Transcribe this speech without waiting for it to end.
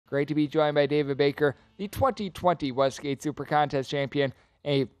Great to be joined by David Baker, the 2020 Westgate Super Contest champion,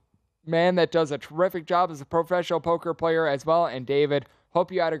 a man that does a terrific job as a professional poker player as well. And David,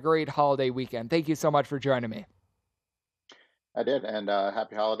 hope you had a great holiday weekend. Thank you so much for joining me. I did, and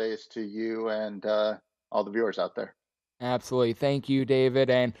happy holidays to you and all the viewers out there. Absolutely. Thank you, David.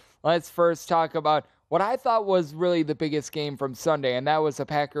 And let's first talk about what I thought was really the biggest game from Sunday, and that was the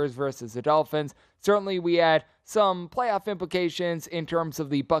Packers versus the Dolphins. Certainly, we had some playoff implications in terms of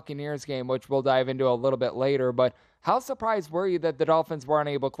the Buccaneers game, which we'll dive into a little bit later. But how surprised were you that the Dolphins weren't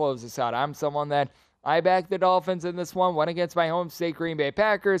able to close this out? I'm someone that I backed the Dolphins in this one, went against my home state Green Bay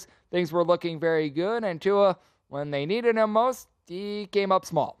Packers. Things were looking very good, and Tua, when they needed him most, he came up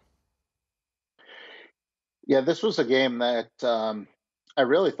small. Yeah, this was a game that I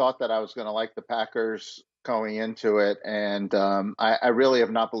really thought that I was going to like the Packers going into it, and I really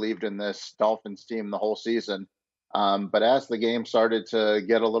have not believed in this Dolphins team the whole season. But as the game started to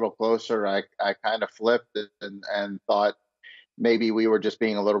get a little closer, I kind of flipped it and thought maybe we were just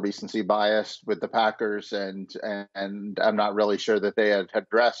being a little recency biased with the Packers, and I'm not really sure that they had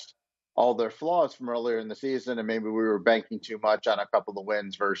addressed all their flaws from earlier in the season, and maybe we were banking too much on a couple of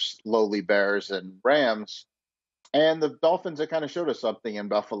wins versus lowly Bears and Rams. And the Dolphins have kind of showed us something in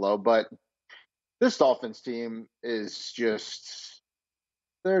Buffalo, but this Dolphins team is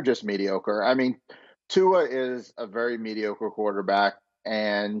they're just mediocre. I mean, Tua is a very mediocre quarterback,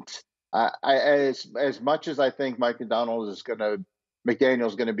 and as much as I think McDaniel's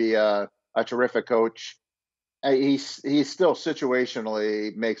going to be a terrific coach, he's still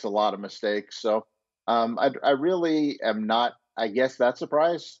situationally makes a lot of mistakes. So I really am not, I guess, that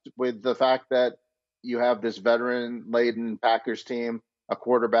surprised with the fact that you have this veteran-laden Packers team, a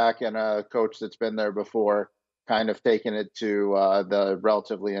quarterback and a coach that's been there before, kind of taking it to the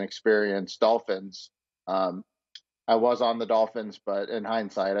relatively inexperienced Dolphins. I was on the Dolphins, but in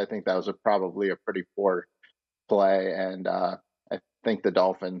hindsight, I think that was probably a pretty poor play, and I think the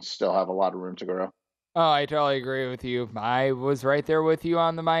Dolphins still have a lot of room to grow. Oh, I totally agree with you. I was right there with you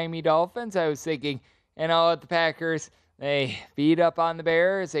on the Miami Dolphins. I was thinking, the Packers, they beat up on the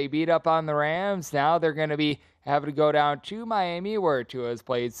Bears, they beat up on the Rams. Now they're going to be having to go down to Miami, where Tua has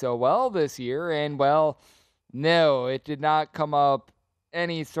played so well this year. And, well, no, it did not come up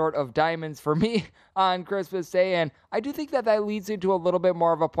any sort of diamonds for me on Christmas Day. And I do think that that leads into a little bit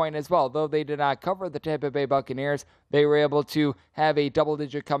more of a point as well. Though they did not cover the Tampa Bay Buccaneers, they were able to have a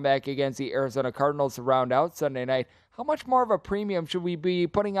double-digit comeback against the Arizona Cardinals to round out Sunday night. How much more of a premium should we be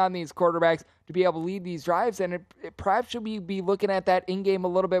putting on these quarterbacks to be able to lead these drives? And perhaps should we be looking at that in-game a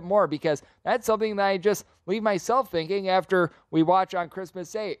little bit more? Because that's something that I just leave myself thinking after we watch on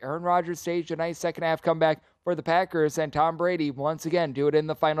Christmas Day. Aaron Rodgers staged a nice second-half comeback for the Packers, and Tom Brady once again do it in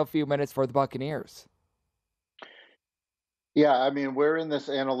the final few minutes for the Buccaneers. Yeah, I mean, we're in this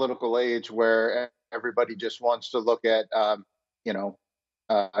analytical age where everybody just wants to look at,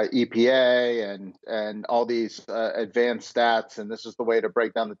 EPA and all these advanced stats, and this is the way to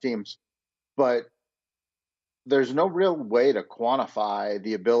break down the teams. But there's no real way to quantify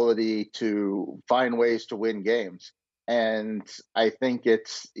the ability to find ways to win games. And I think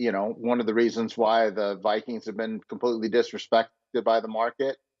it's, one of the reasons why the Vikings have been completely disrespected by the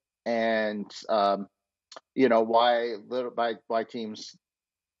market, and why teams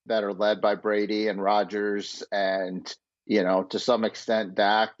that are led by Brady and Rodgers and to some extent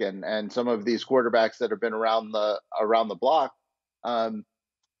Dak and some of these quarterbacks that have been around the block,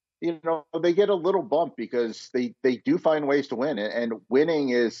 they get a little bump because they do find ways to win, and winning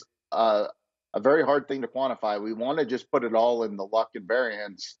is a very hard thing to quantify. We want to just put it all in the luck and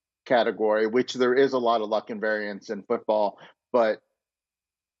variance category, which there is a lot of luck and variance in football, but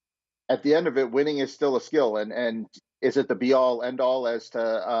at the end of it, winning is still a skill. And is it the be all end all as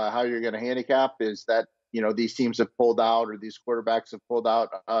to how you're going to handicap? Is that, these teams have pulled out or these quarterbacks have pulled out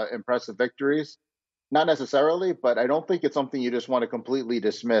impressive victories? Not necessarily, but I don't think it's something you just want to completely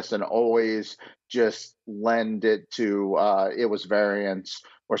dismiss and always just lend it to it was variance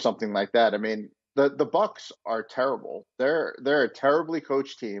or something like that. I mean, the Bucks are terrible. They're a terribly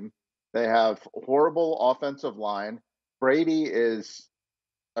coached team. They have horrible offensive line. Brady is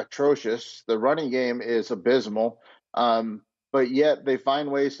atrocious. The running game is abysmal. But yet they find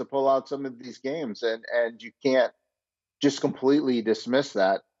ways to pull out some of these games, and you can't just completely dismiss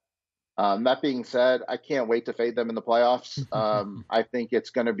that. That being said, I can't wait to fade them in the playoffs. I think it's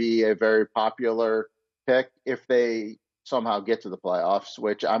going to be a very popular pick if they somehow get to the playoffs,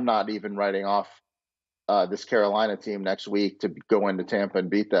 which I'm not even writing off this Carolina team next week to go into Tampa and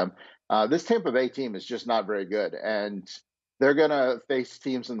beat them. This Tampa Bay team is just not very good, and they're going to face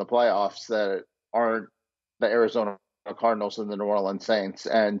teams in the playoffs that aren't the Arizona Cardinals and the New Orleans Saints,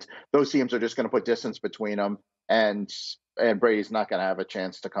 and those teams are just going to put distance between them, and Brady's not going to have a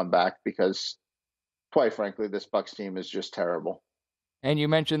chance to come back because, quite frankly, this Bucs team is just terrible. And you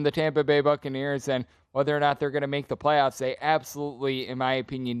mentioned the Tampa Bay Buccaneers and whether or not they're going to make the playoffs. They absolutely, in my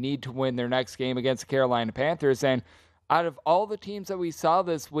opinion, need to win their next game against the Carolina Panthers. And out of all the teams that we saw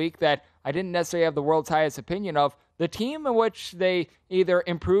this week that I didn't necessarily have the world's highest opinion of, the team in which they either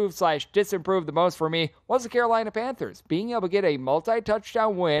improved/disimproved the most for me was the Carolina Panthers. Being able to get a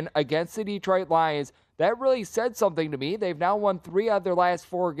multi-touchdown win against the Detroit Lions, that really said something to me. They've now won 3 out of their last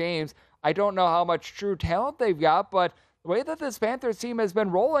 4 games. I don't know how much true talent they've got, but the way that this Panthers team has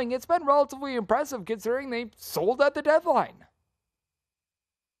been rolling, it's been relatively impressive considering they sold at the deadline.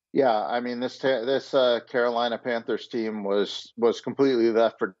 Yeah, I mean this Carolina Panthers team was completely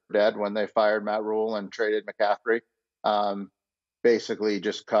left for dead when they fired Matt Rule and traded McCaffrey. Basically,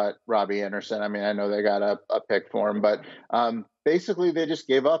 just cut Robbie Anderson. I mean, I know they got a pick for him, but basically they just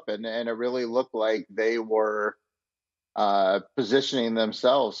gave up, and it really looked like they were positioning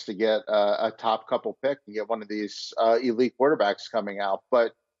themselves to get a top couple pick to get one of these elite quarterbacks coming out.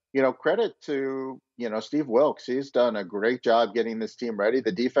 But credit to Steve Wilks. He's done a great job getting this team ready.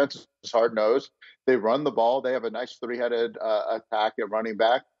 The defense is hard nosed. They run the ball. They have a nice 3-headed attack at running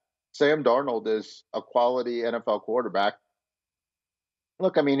back. Sam Darnold is a quality NFL quarterback.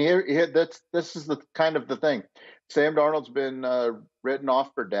 Look, I mean, this is the kind of the thing. Sam Darnold's been written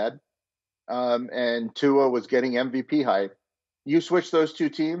off for dead. And Tua was getting MVP hype. You switch those two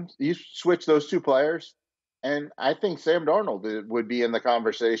teams, you switch those two players, and I think Sam Darnold would be in the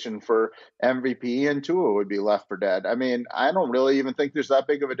conversation for MVP and Tua would be left for dead. I mean, I don't really even think there's that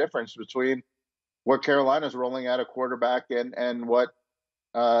big of a difference between what Carolina's rolling out a quarterback and what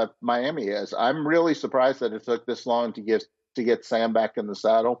Miami is. I'm really surprised that it took this long to get Sam back in the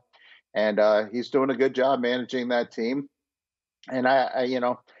saddle, and he's doing a good job managing that team. And I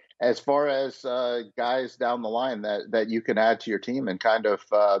as far as guys down the line that you can add to your team and kind of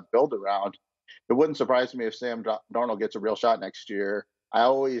build around, it wouldn't surprise me if Sam Darnold gets a real shot next year. I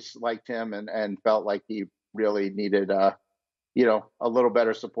always liked him and felt like he really needed a little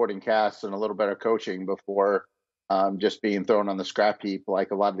better supporting cast and a little better coaching before just being thrown on the scrap heap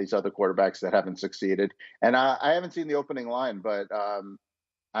like a lot of these other quarterbacks that haven't succeeded. And I haven't seen the opening line, but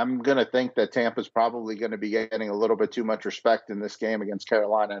I'm going to think that Tampa's probably going to be getting a little bit too much respect in this game against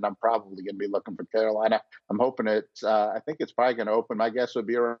Carolina, and I'm probably going to be looking for Carolina. I'm hoping I think it's probably going to open. My guess would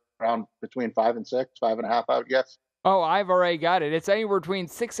be around between 5 and 6, 5.5, I would guess. Oh, I've already got it. It's anywhere between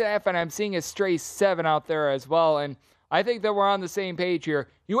 6.5, and I'm seeing a stray 7 out there as well, and I think that we're on the same page here.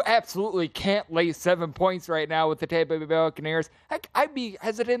 You absolutely can't lay 7 points right now with the Tampa Bay Buccaneers. Heck, I'd be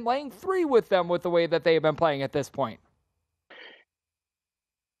hesitant laying 3 with them with the way that they've been playing at this point.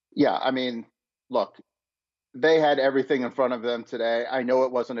 Yeah, I mean, look, they had everything in front of them today. I know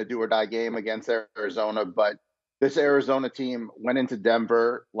it wasn't a do-or-die game against Arizona, but this Arizona team went into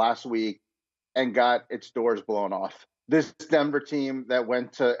Denver last week and got its doors blown off. This Denver team that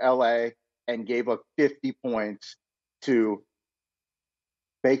went to L.A. and gave up 50 points to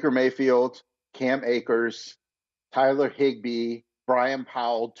Baker Mayfield, Cam Akers, Tyler Higbee, Brian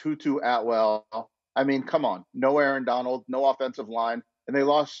Powell, Tutu Atwell. I mean, come on. No Aaron Donald, no offensive line. And they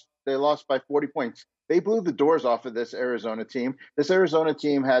lost by 40 points. They blew the doors off of this Arizona team. This Arizona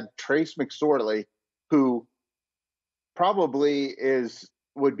team had Trace McSorley, who probably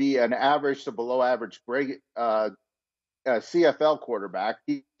would be an average to below average grade CFL quarterback.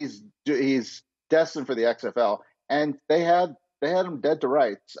 He's destined for the XFL, and they had him dead to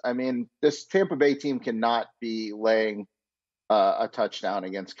rights. I mean, this Tampa Bay team cannot be laying a touchdown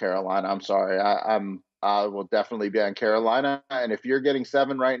against Carolina. I'm sorry. I will definitely be on Carolina. And if you're getting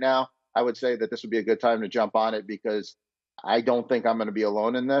 7 right now, I would say that this would be a good time to jump on it because I don't think I'm going to be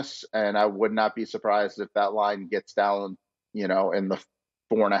alone in this. And I would not be surprised if that line gets down, in the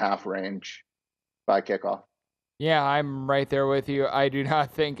 4.5 range by kickoff. Yeah, I'm right there with you. I do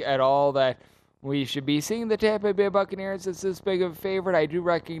not think at all that we should be seeing the Tampa Bay Buccaneers as this big of a favorite. I do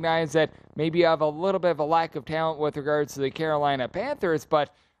recognize that maybe you have a little bit of a lack of talent with regards to the Carolina Panthers,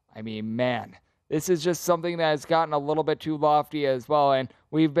 but I mean, man, this is just something that has gotten a little bit too lofty as well, and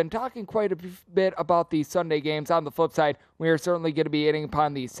we've been talking quite a bit about the Sunday games. On the flip side, we are certainly going to be hitting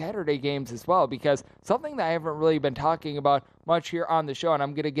upon the Saturday games as well, because something that I haven't really been talking about much here on the show, and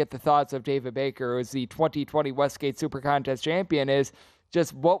I'm going to get the thoughts of David Baker, who is the 2020 Westgate SuperContest champion, is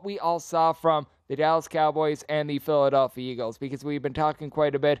just what we all saw from the Dallas Cowboys and the Philadelphia Eagles, because we've been talking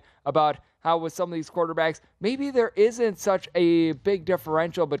quite a bit about how with some of these quarterbacks, maybe there isn't such a big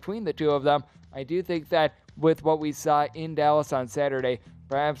differential between the two of them, I do think that with what we saw in Dallas on Saturday,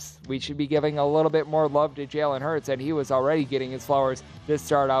 perhaps we should be giving a little bit more love to Jalen Hurts, and he was already getting his flowers to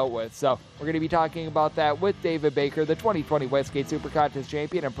start out with. So we're going to be talking about that with David Baker, the 2020 Westgate SuperContest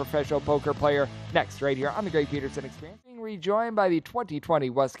champion and professional poker player, next right here on the Greg Peterson Experience. Being rejoined by the 2020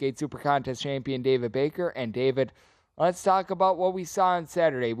 Westgate SuperContest champion, David Baker. And David, let's talk about what we saw on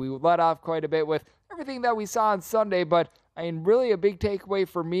Saturday. We let off quite a bit with everything that we saw on Sunday, but really a big takeaway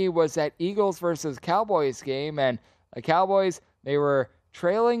for me was that Eagles versus Cowboys game. And the Cowboys, they were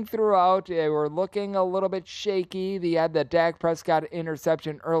trailing throughout. They were looking a little bit shaky. They had the Dak Prescott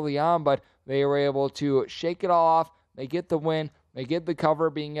interception early on, but they were able to shake it all off. They get the win. They get the cover,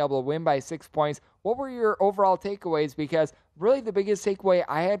 being able to win by 6 points. What were your overall takeaways? Because really the biggest takeaway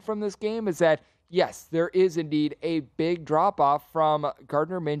I had from this game is that, yes, there is indeed a big drop-off from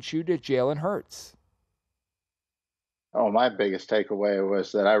Gardner Minshew to Jalen Hurts. Oh, my biggest takeaway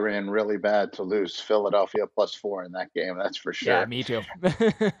was that I ran really bad to lose Philadelphia +4 in that game. That's for sure. Yeah, me too.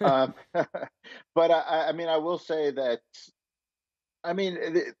 But I will say that,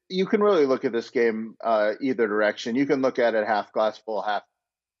 you can really look at this game either direction. You can look at it half glass full, half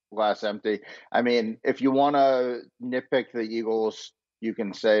glass empty. If you want to nitpick the Eagles, you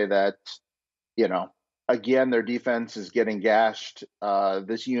can say that, again, their defense is getting gashed.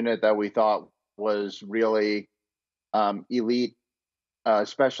 This unit that we thought was really elite,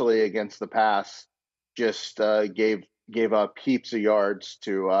 especially against the pass, just gave up heaps of yards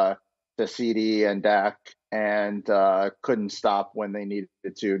to CD and Dak, and couldn't stop when they needed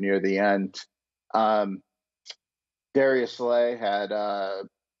to near the end. Darius Slay had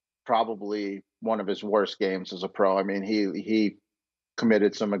probably one of his worst games as a pro. He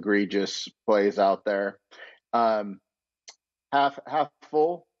committed some egregious plays out there. Half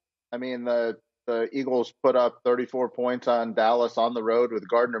full. The Eagles put up 34 points on Dallas on the road with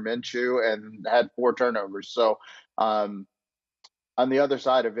Gardner Minshew and had 4 turnovers. So on the other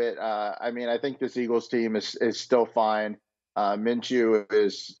side of it, I think this Eagles team is still fine. Minshew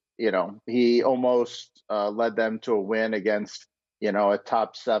is, he almost led them to a win against, a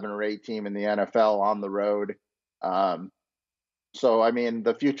top 7 or 8 team in the NFL on the road. So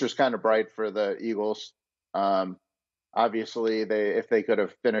the future's kind of bright for the Eagles. Obviously, if they could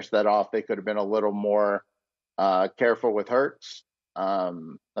have finished that off, they could have been a little more careful with Hurts.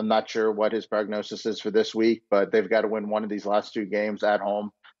 I'm not sure what his prognosis is for this week, but they've got to win one of these last 2 games at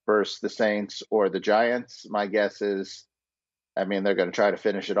home versus the Saints or the Giants. My guess is, they're going to try to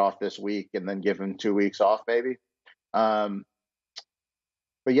finish it off this week and then give him 2 weeks off, maybe. But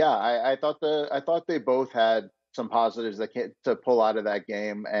yeah, I thought they both had some positives to pull out of that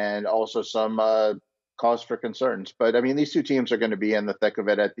game, and also some cause for concerns. But these 2 teams are going to be in the thick of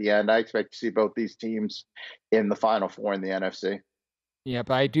it at the end. I expect to see both these teams in the Final Four in the NFC. Yeah,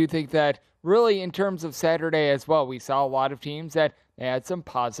 but I do think that really in terms of Saturday as well, we saw a lot of teams that had some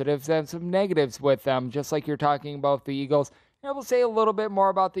positives and some negatives with them, just like you're talking about the Eagles. And we'll say a little bit more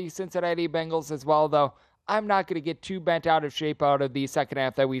about the Cincinnati Bengals as well, though. I'm not going to get too bent out of shape out of the second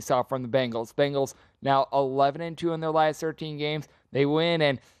half that we saw from the Bengals. Bengals now 11-2 in their last 13 games. They win,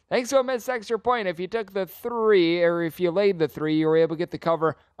 and thanks to a missed extra point, if you took the 3, or if you laid the 3, you were able to get the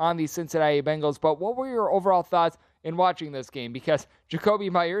cover on the Cincinnati Bengals. But what were your overall thoughts in watching this game? Because Jacoby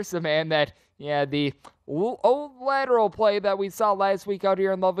Myers, the man that, the old lateral play that we saw last week out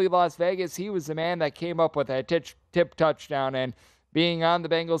here in lovely Las Vegas, he was the man that came up with that tip touchdown. And being on the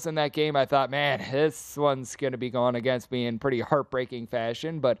Bengals in that game, I thought, man, this one's going to be going against me in pretty heartbreaking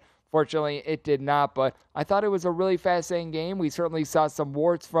fashion. But fortunately, it did not. But I thought it was a really fascinating game. We certainly saw some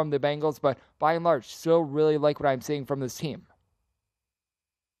warts from the Bengals, but by and large, still really like what I'm seeing from this team.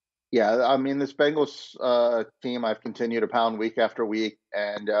 Yeah, this Bengals team I've continued to pound week after week,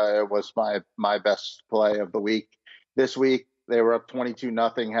 and it was my best play of the week. This week, they were up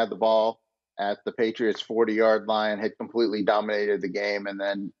 22-0, had the ball at the Patriots' 40-yard line, had completely dominated the game, and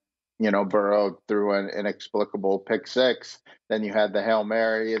then, Burrow threw an inexplicable pick 6. Then you had the Hail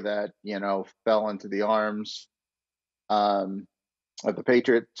Mary that, fell into the arms of the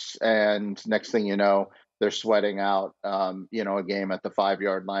Patriots, and next thing you know, they're sweating out, a game at the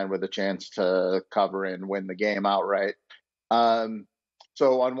 5-yard line with a chance to cover and win the game outright.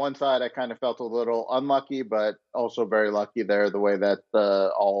 So on one side, I kind of felt a little unlucky, but also very lucky there, the way that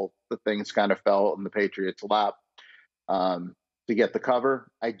all the things kind of fell in the Patriots' lap to get the cover.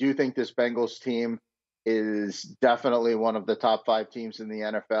 I do think this Bengals team is definitely one of the top 5 teams in the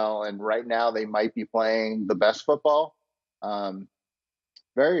NFL, and right now they might be playing the best football.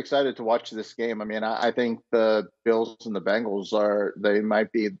 Very excited to watch this game. I think the Bills and the Bengals they might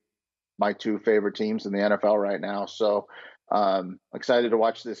be my 2 favorite teams in the NFL right now. So Excited to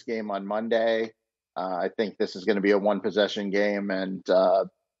watch this game on Monday. I think this is going to be a one possession game. And,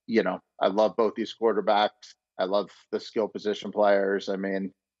 I love both these quarterbacks. I love the skill position players. I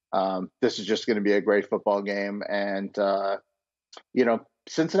mean, this is just going to be a great football game. And,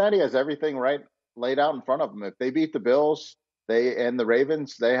 Cincinnati has everything right laid out in front of them. If they beat the Bills, and the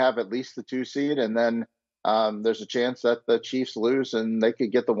Ravens, they have at least the 2 seed, and then there's a chance that the Chiefs lose and they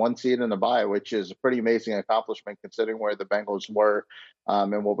could get the 1 seed in the bye, which is a pretty amazing accomplishment considering where the Bengals were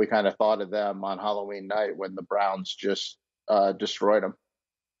and what we kind of thought of them on Halloween night when the Browns just destroyed them.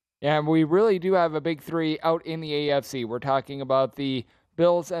 Yeah, and we really do have a big three out in the AFC. We're talking about the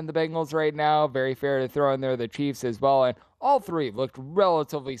Bills and the Bengals right now. Very fair to throw in there the Chiefs as well. And all three looked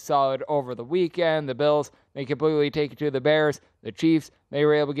relatively solid over the weekend. The Bills, they completely take it to the Bears. The Chiefs, they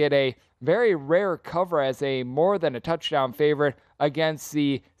were able to get a very rare cover as a more than a touchdown favorite against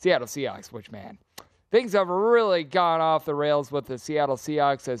the Seattle Seahawks, which, man, things have really gone off the rails with the Seattle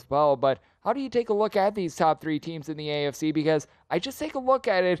Seahawks as well. But how do you take a look at these top three teams in the AFC? Because I just take a look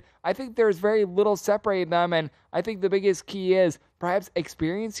at it, I think there's very little separating them, and I think the biggest key is perhaps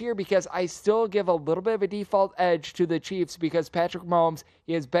experience here, because I still give a little bit of a default edge to the Chiefs because Patrick Mahomes,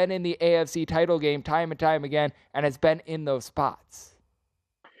 he has been in the AFC title game time and time again and has been in those spots.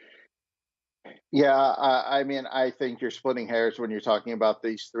 Yeah, I mean, I think you're splitting hairs when you're talking about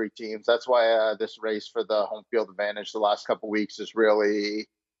these three teams. That's why this race for the home field advantage the last couple weeks is really,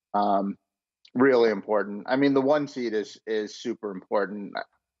 really important. I mean, the 1 seed is super important.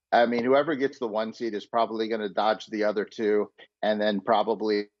 I mean, whoever gets the 1 seed is probably going to dodge the other two, and then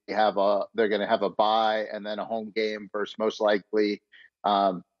probably they're going to have a bye and then a home game versus most likely,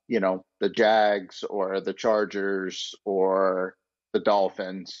 the Jags or the Chargers or the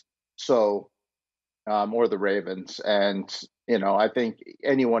Dolphins. So or the Ravens. And, I think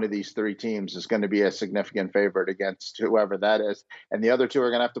any one of these three teams is going to be a significant favorite against whoever that is. And the other two are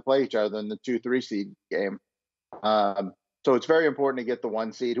going to have to play each other in the 2-3 seed game. So it's very important to get the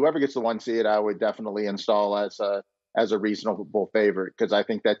 1 seed. Whoever gets the 1 seed, I would definitely install as a reasonable favorite, because I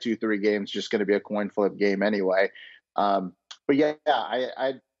think that 2-3 game is just going to be a coin flip game anyway. But yeah,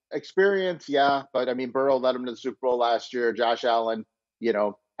 I experience, yeah. But I mean, Burrow led him to the Super Bowl last year. Josh Allen,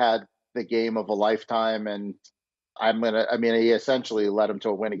 had the game of a lifetime, and he essentially led him to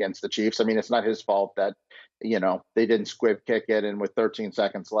a win against the Chiefs. I mean, it's not his fault that they didn't squib kick it, and with 13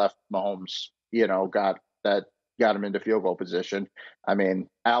 seconds left, Mahomes got him into field goal position. I mean,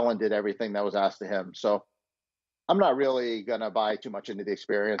 Allen did everything that was asked of him. So I'm not really gonna buy too much into the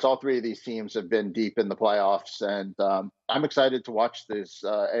experience. All three of these teams have been deep in the playoffs, and I'm excited to watch this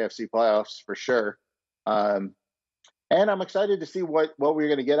AFC playoffs for sure. And I'm excited to see what we're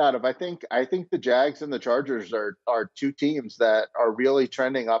going to get out of. I think the Jags and the Chargers are two teams that are really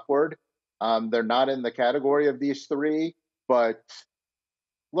trending upward. They're not in the category of these three, but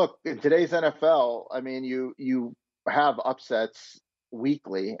look, in today's NFL, I mean, you have upsets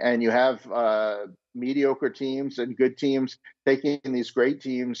weekly, and you have mediocre teams and good teams taking these great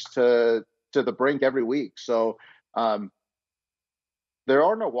teams to the brink every week. So there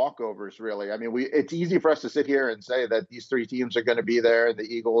are no walkovers, really. I mean, it's easy for us to sit here and say that these three teams are going to be there. The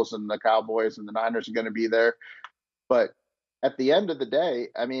Eagles and the Cowboys and the Niners are going to be there. But at the end of the day,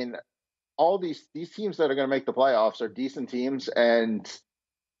 I mean, all these teams that are going to make the playoffs are decent teams, and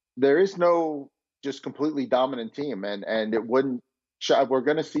there is no just completely dominant team. And it wouldn't. We're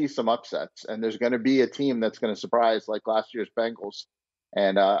going to see some upsets, and there's going to be a team that's going to surprise, like last year's Bengals.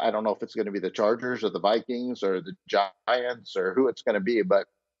 And I don't know if it's going to be the Chargers or the Vikings or the Giants or who it's going to be, but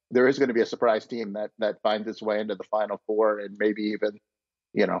there is going to be a surprise team that finds its way into the Final Four and maybe even,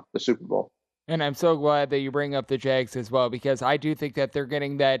 the Super Bowl. And I'm so glad that you bring up the Jags as well, because I do think that they're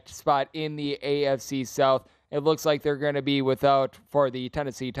getting that spot in the AFC South. It looks like they're going to be without, for the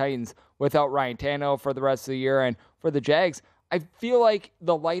Tennessee Titans, without Ryan Tannehill for the rest of the year. And for the Jags, I feel like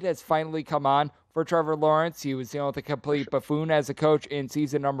the light has finally come on for Trevor Lawrence. He was dealing with a complete buffoon as a coach in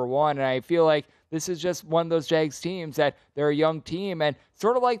season number 1, and I feel like this is just one of those Jags teams that they're a young team, and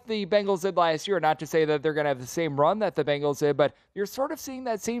sort of like the Bengals did last year, not to say that they're going to have the same run that the Bengals did, but you're sort of seeing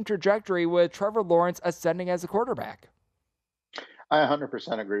that same trajectory with Trevor Lawrence ascending as a quarterback. I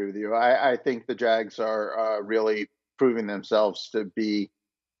 100% agree with you. I think the Jags are really proving themselves to be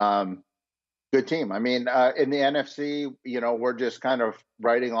good team. I mean, in the NFC, we're just kind of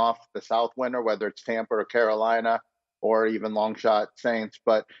writing off the South winner, whether it's Tampa or Carolina or even long shot Saints.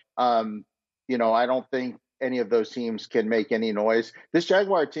 But, I don't think any of those teams can make any noise. This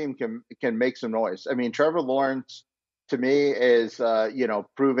Jaguar team can make some noise. I mean, Trevor Lawrence, to me, is,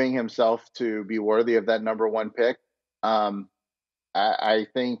 proving himself to be worthy of that number 1 pick. I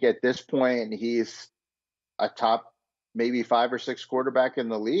think at this point, he's a top maybe 5 or 6 quarterback in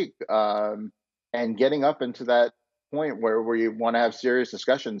the league, and getting up into that point where you want to have serious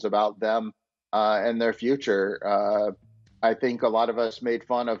discussions about them and their future. I think a lot of us made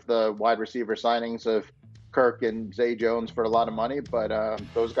fun of the wide receiver signings of Kirk and Zay Jones for a lot of money, but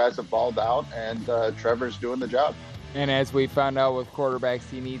those guys have balled out, and Trevor's doing the job. And as we found out with quarterbacks,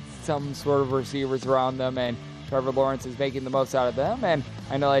 he needs some sort of receivers around them, and Trevor Lawrence is making the most out of them. And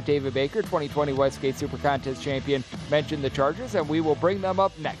I know that David Baker, 2020 Westgate SuperContest champion, mentioned the Chargers, and we will bring them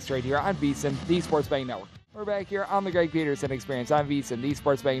up next right here on VSiN, the Sports Betting Network. We're back here on the Greg Peterson Experience on VSiN, the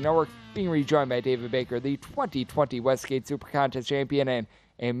Sports Betting Network, being rejoined by David Baker, the 2020 Westgate SuperContest champion, and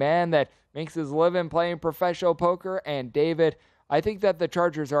a man that makes his living playing professional poker. And David, I think that the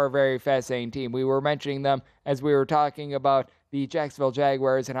Chargers are a very fascinating team. We were mentioning them as we were talking about the Jacksonville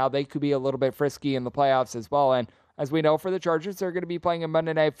Jaguars and how they could be a little bit frisky in the playoffs as well. And as we know, for the Chargers, they're going to be playing in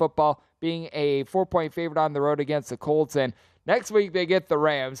Monday Night Football, being a 4-point favorite on the road against the Colts. And next week they get the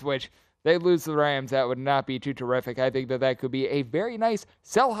Rams, which they lose the Rams. That would not be too terrific. I think that could be a very nice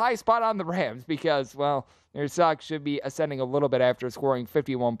sell-high spot on the Rams because, well, their stock should be ascending a little bit after scoring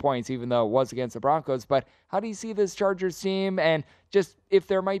 51 points, even though it was against the Broncos. But how do you see this Chargers team, and just if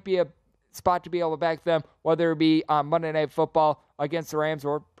there might be a spot to be able to back them, whether it be on Monday Night Football against the Rams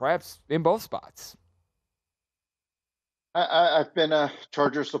or perhaps in both spots? I've been a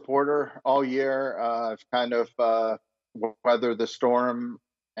Charger supporter all year. I've kind of weathered the storm,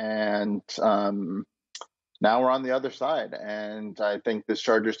 and now we're on the other side. And I think this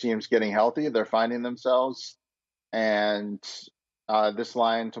Chargers team's getting healthy. They're finding themselves. And this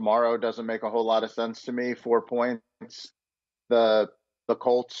line tomorrow doesn't make a whole lot of sense to me. 4 points. The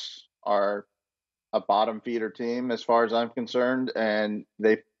Colts are a bottom feeder team as far as I'm concerned, and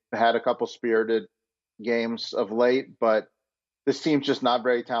they've had a couple spirited games of late, but this team's just not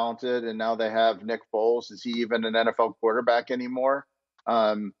very talented. And now they have Nick Foles. Is he even an NFL quarterback anymore?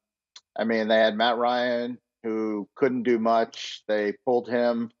 I mean, they had Matt Ryan, who couldn't do much. They pulled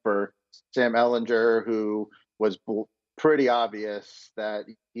him for Sam Ehlinger, who was pretty obvious that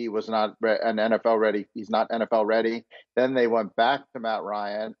he was not an NFL ready. He's not NFL ready. Then they went back to Matt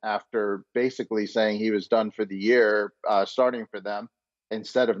Ryan after basically saying he was done for the year, starting for them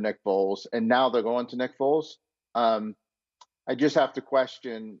instead of Nick Foles. And now they're going to Nick Foles. I just have to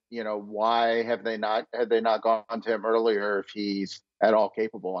question, why had they not gone to him earlier if he's at all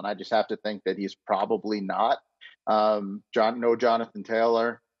capable? And I just have to think that he's probably not. No Jonathan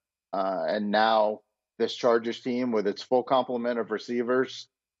Taylor. And now this Chargers team with its full complement of receivers,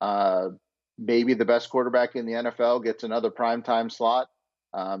 maybe the best quarterback in the NFL gets another primetime slot,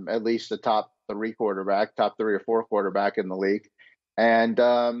 at least a top 3 or 4 quarterback in the league. And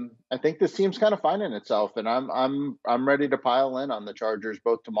I think this team's kind of finding itself, and I'm ready to pile in on the Chargers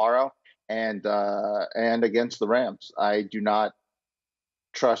both tomorrow and against the Rams. I do not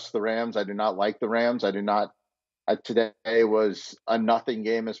trust the Rams. I do not like the Rams. Today was a nothing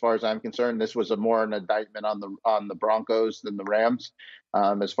game as far as I'm concerned. This was more an indictment on the Broncos than the Rams.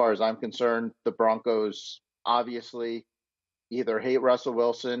 As far as I'm concerned, the Broncos obviously either hate Russell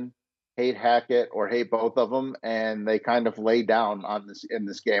Wilson, hate Hackett, or hate both of them, and they kind of lay down in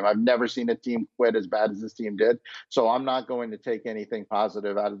this game. I've never seen a team quit as bad as this team did, so I'm not going to take anything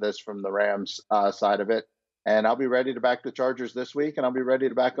positive out of this from the Rams side of it. And I'll be ready to back the Chargers this week, and I'll be ready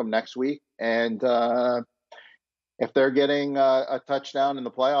to back them next week. And if they're getting a touchdown in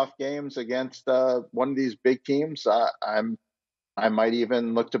the playoff games against one of these big teams, I might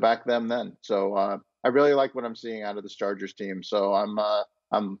even look to back them then. So I really like what I'm seeing out of this Chargers team. So I'm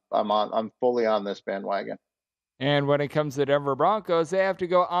fully on this bandwagon. And when it comes to the Denver Broncos, they have to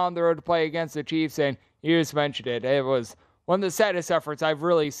go on the road to play against the Chiefs. And you just mentioned it. It was one of the saddest efforts I've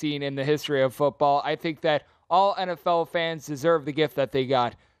really seen in the history of football. I think that all NFL fans deserve the gift that they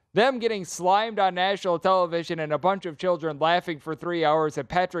got. Them getting slimed on national television and a bunch of children laughing for 3 hours at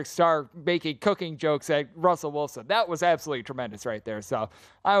Patrick Starr making cooking jokes at Russell Wilson. That was absolutely tremendous right there. So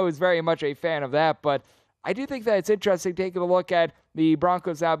I was very much a fan of that. But I do think that it's interesting taking a look at the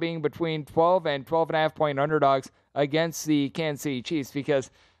Broncos now being between 12 and 12.5 point underdogs against the Kansas City Chiefs,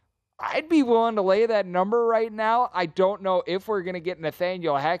 because I'd be willing to lay that number right now. I don't know if we're going to get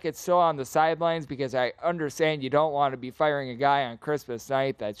Nathaniel Hackett still on the sidelines, because I understand you don't want to be firing a guy on Christmas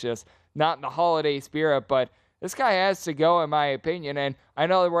night. That's just not in the holiday spirit, but this guy has to go, in my opinion. And I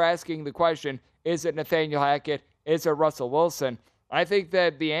know that we're asking the question, is it Nathaniel Hackett? Is it Russell Wilson? I think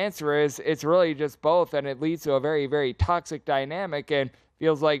that the answer is it's really just both, and it leads to a very, very toxic dynamic, and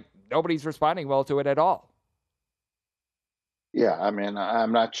feels like nobody's responding well to it at all. Yeah, I mean,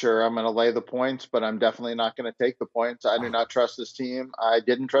 I'm not sure I'm going to lay the points, but I'm definitely not going to take the points. I do not trust this team. I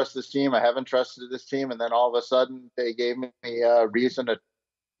didn't trust this team. I haven't trusted this team, and then all of a sudden they gave me a reason to,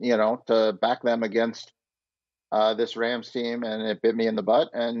 to back them against this Rams team, and it bit me in the butt.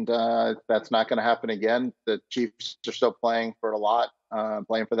 And that's not going to happen again. The Chiefs are still playing for a lot,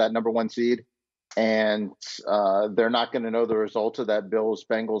 playing for that number one seed, and they're not going to know the results of that Bills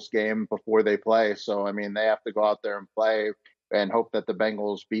Bengals game before they play. So I mean, they have to go out there and play and hope that the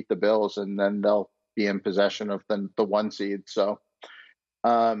Bengals beat the Bills, and then they'll be in possession of the one seed. So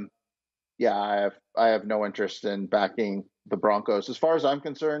um, yeah, I have no interest in backing the Broncos. As far as I'm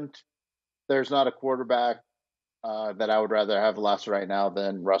concerned, there's not a quarterback that I would rather have less right now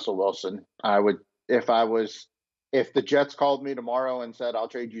than Russell Wilson. I would, if the Jets called me tomorrow and said, I'll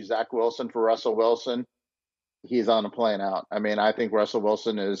trade you Zach Wilson for Russell Wilson, he's on a plane out. I mean, I think Russell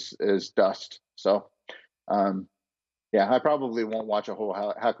Wilson is dust. So, yeah, I probably won't watch a whole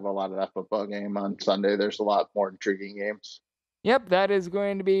heck of a lot of that football game on Sunday. There's a lot more intriguing games. Yep, that is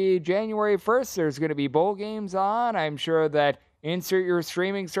going to be January 1st. There's going to be bowl games on. I'm sure that insert your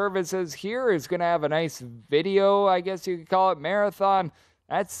streaming services here is going to have a nice video, I guess you could call it, marathon.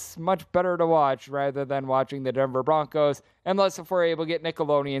 That's much better to watch rather than watching the Denver Broncos. Unless if we're able to get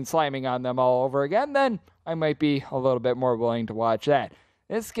Nickelodeon slamming on them all over again, then I might be a little bit more willing to watch that.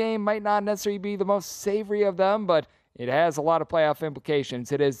 This game might not necessarily be the most savory of them, but it has a lot of playoff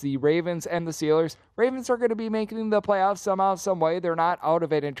implications. It is the Ravens and the Steelers. Ravens are going to be making the playoffs somehow, some way. They're not out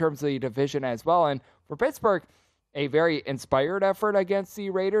of it in terms of the division as well. And for Pittsburgh, a very inspired effort against the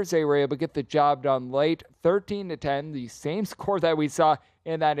Raiders. They were able to get the job done late, 13-10, the same score that we saw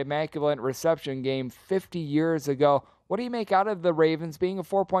in that immaculate reception game 50 years ago. What do you make out of the Ravens being a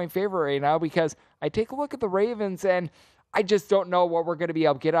 4-point favorite right now? Because I take a look at the Ravens and I just don't know what we're going to be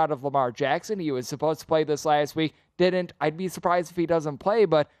able to get out of Lamar Jackson. He was supposed to play this last week, didn't. I'd be surprised if he doesn't play,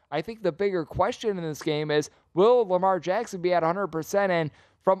 but I think the bigger question in this game is, will Lamar Jackson be at 100%? And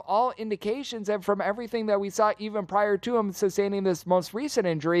from all indications and from everything that we saw even prior to him sustaining this most recent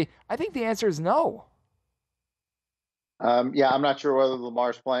injury, I think the answer is no. Yeah, I'm not sure whether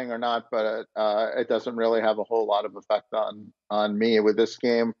Lamar's playing or not, but it doesn't really have a whole lot of effect on me with this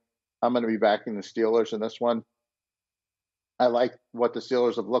game. I'm going to be backing the Steelers in this one. I like what the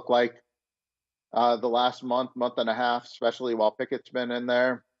Steelers have looked like the last month and a half, especially while Pickett's been in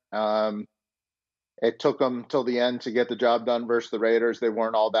there. It took them till the end to get the job done versus the Raiders. They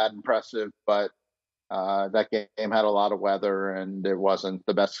weren't all that impressive, but that game had a lot of weather and it wasn't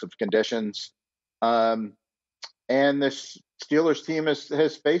the best of conditions. And this Steelers team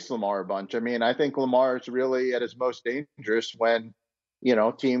has faced Lamar a bunch. I mean, I think Lamar is really at his most dangerous when,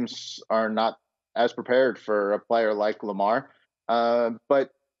 teams are not as prepared for a player like Lamar.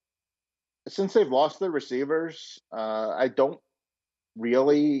 But since they've lost their receivers, I'm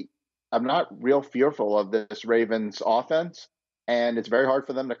not real fearful of this Ravens offense. And it's very hard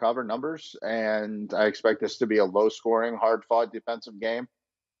for them to cover numbers. And I expect this to be a low scoring, hard fought defensive game.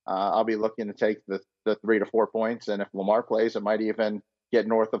 I'll be looking to take the 3 to 4 points. And if Lamar plays, it might even get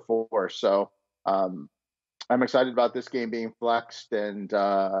north of 4. So I'm excited about this game being flexed. And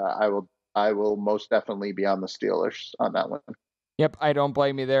I will most definitely be on the Steelers on that one. Yep, I don't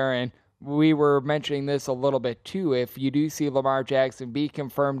blame you there. And we were mentioning this a little bit too. If you do see Lamar Jackson be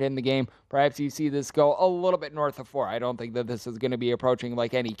confirmed in the game, perhaps you see this go a little bit north of 4. I don't think that this is going to be approaching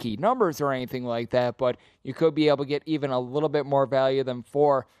like any key numbers or anything like that, but you could be able to get even a little bit more value than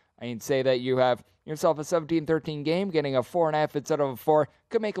 4. I mean, say that you have yourself a 17-13 game, getting a 4.5 instead of a 4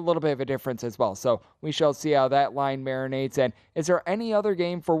 could make a little bit of a difference as well. So we shall see how that line marinates. And is there any other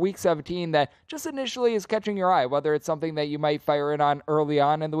game for Week 17 that just initially is catching your eye, whether it's something that you might fire in on early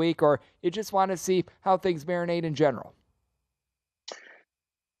on in the week or you just want to see how things marinate in general?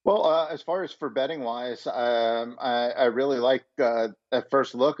 Well, as far as for betting wise, I really like at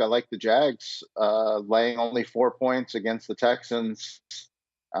first look. I like the Jags laying only 4 points against the Texans.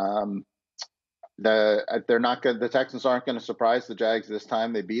 They're not good. The Texans aren't going to surprise the Jags this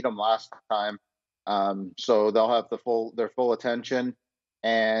time. They beat them last time, so they'll have their full attention.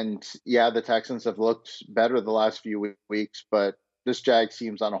 And yeah, the Texans have looked better the last few weeks, but this Jags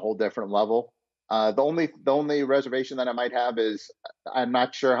team's on a whole different level. The only reservation that I might have is I'm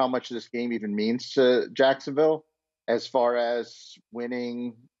not sure how much this game even means to Jacksonville as far as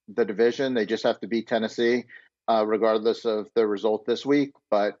winning the division. They just have to beat Tennessee, regardless of the result this week.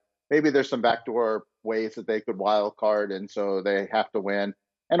 But maybe there's some backdoor ways that they could wild card, and so they have to win.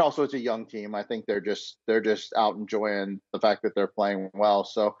 And also, it's a young team. I think they're just out enjoying the fact that they're playing well.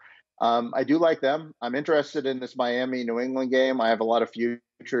 So I do like them. I'm interested in this Miami New England game. I have a lot of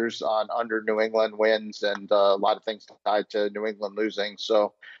futures on under New England wins, and a lot of things tied to New England losing.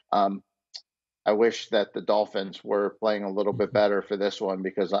 So I wish that the Dolphins were playing a little bit better for this one,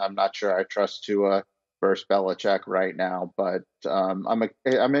 because I'm not sure I trust Tua versus Belichick right now. But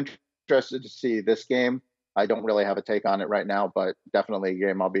I'm interested to see this game. I don't really have a take on it right now, but definitely a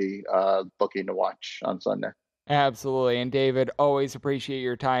game I'll be looking to watch on Sunday. Absolutely. And David, always appreciate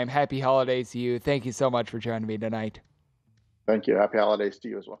your time. Happy holidays to you. Thank you so much for joining me tonight. Thank you. Happy holidays to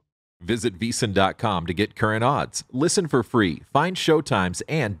you as well. Visit VSiN.com to get current odds, listen for free, find showtimes,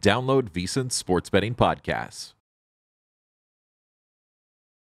 and download VSiN sports betting podcasts.